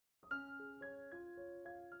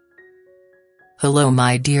Hello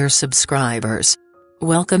my dear subscribers.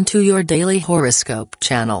 Welcome to your daily horoscope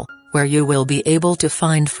channel, where you will be able to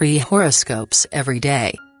find free horoscopes every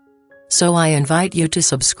day. So I invite you to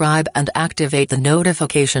subscribe and activate the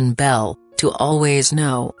notification bell, to always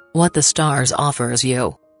know what the stars offers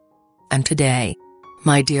you. And today,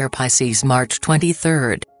 my dear Pisces March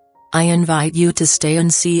 23rd, I invite you to stay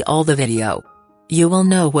and see all the video. You will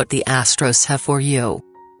know what the Astros have for you.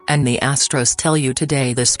 And the Astros tell you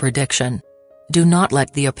today this prediction. Do not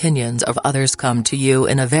let the opinions of others come to you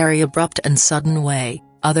in a very abrupt and sudden way.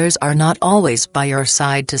 Others are not always by your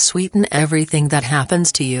side to sweeten everything that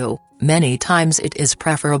happens to you. Many times it is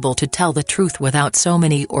preferable to tell the truth without so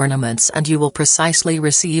many ornaments, and you will precisely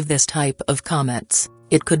receive this type of comments.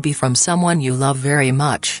 It could be from someone you love very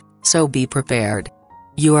much, so be prepared.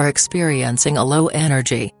 You are experiencing a low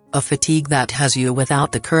energy, a fatigue that has you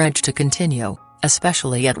without the courage to continue,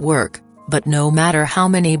 especially at work. But no matter how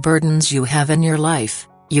many burdens you have in your life,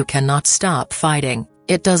 you cannot stop fighting.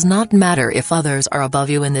 It does not matter if others are above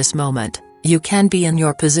you in this moment. You can be in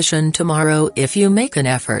your position tomorrow if you make an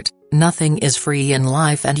effort. Nothing is free in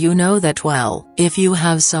life, and you know that well. If you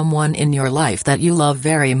have someone in your life that you love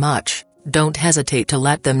very much, don't hesitate to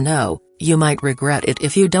let them know. You might regret it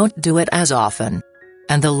if you don't do it as often.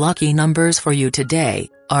 And the lucky numbers for you today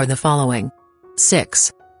are the following: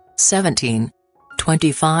 6, 17,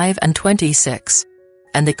 25 and 26.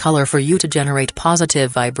 And the color for you to generate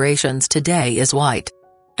positive vibrations today is white.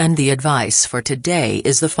 And the advice for today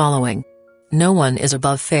is the following. No one is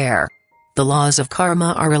above fair. The laws of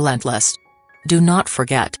karma are relentless. Do not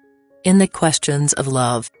forget. In the questions of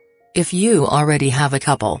love, if you already have a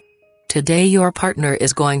couple, today your partner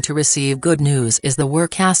is going to receive good news is the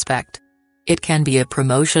work aspect. It can be a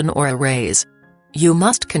promotion or a raise. You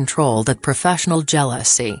must control that professional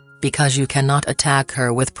jealousy, because you cannot attack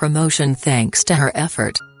her with promotion thanks to her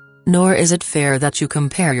effort. Nor is it fair that you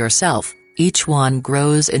compare yourself. Each one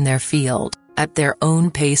grows in their field, at their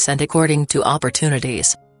own pace and according to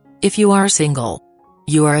opportunities. If you are single,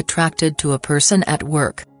 you are attracted to a person at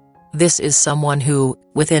work. This is someone who,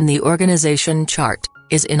 within the organization chart,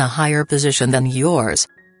 is in a higher position than yours.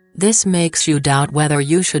 This makes you doubt whether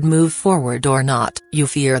you should move forward or not. You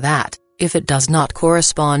fear that, if it does not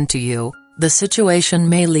correspond to you, the situation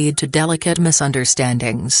may lead to delicate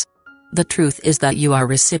misunderstandings. The truth is that you are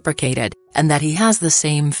reciprocated, and that he has the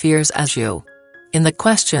same fears as you. In the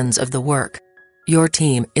questions of the work, your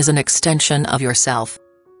team is an extension of yourself.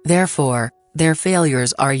 Therefore, their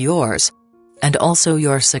failures are yours. And also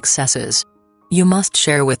your successes. You must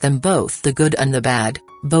share with them both the good and the bad,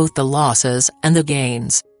 both the losses and the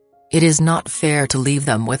gains. It is not fair to leave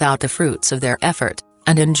them without the fruits of their effort,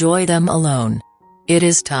 and enjoy them alone. It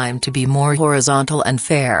is time to be more horizontal and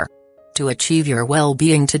fair. To achieve your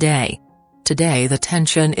well-being today. Today the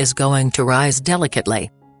tension is going to rise delicately.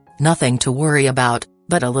 Nothing to worry about,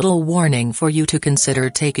 but a little warning for you to consider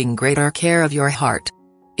taking greater care of your heart.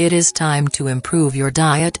 It is time to improve your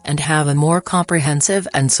diet and have a more comprehensive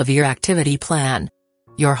and severe activity plan.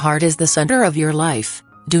 Your heart is the center of your life,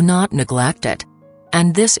 do not neglect it.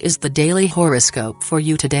 And this is the daily horoscope for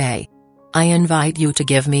you today. I invite you to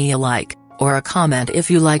give me a like, or a comment if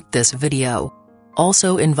you liked this video.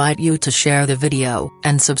 Also invite you to share the video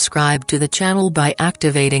and subscribe to the channel by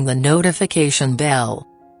activating the notification bell,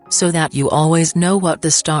 so that you always know what the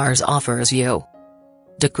stars offers you.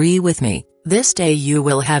 Agree with me, this day you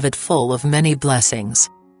will have it full of many blessings.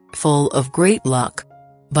 Full of great luck.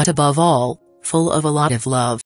 But above all, full of a lot of love.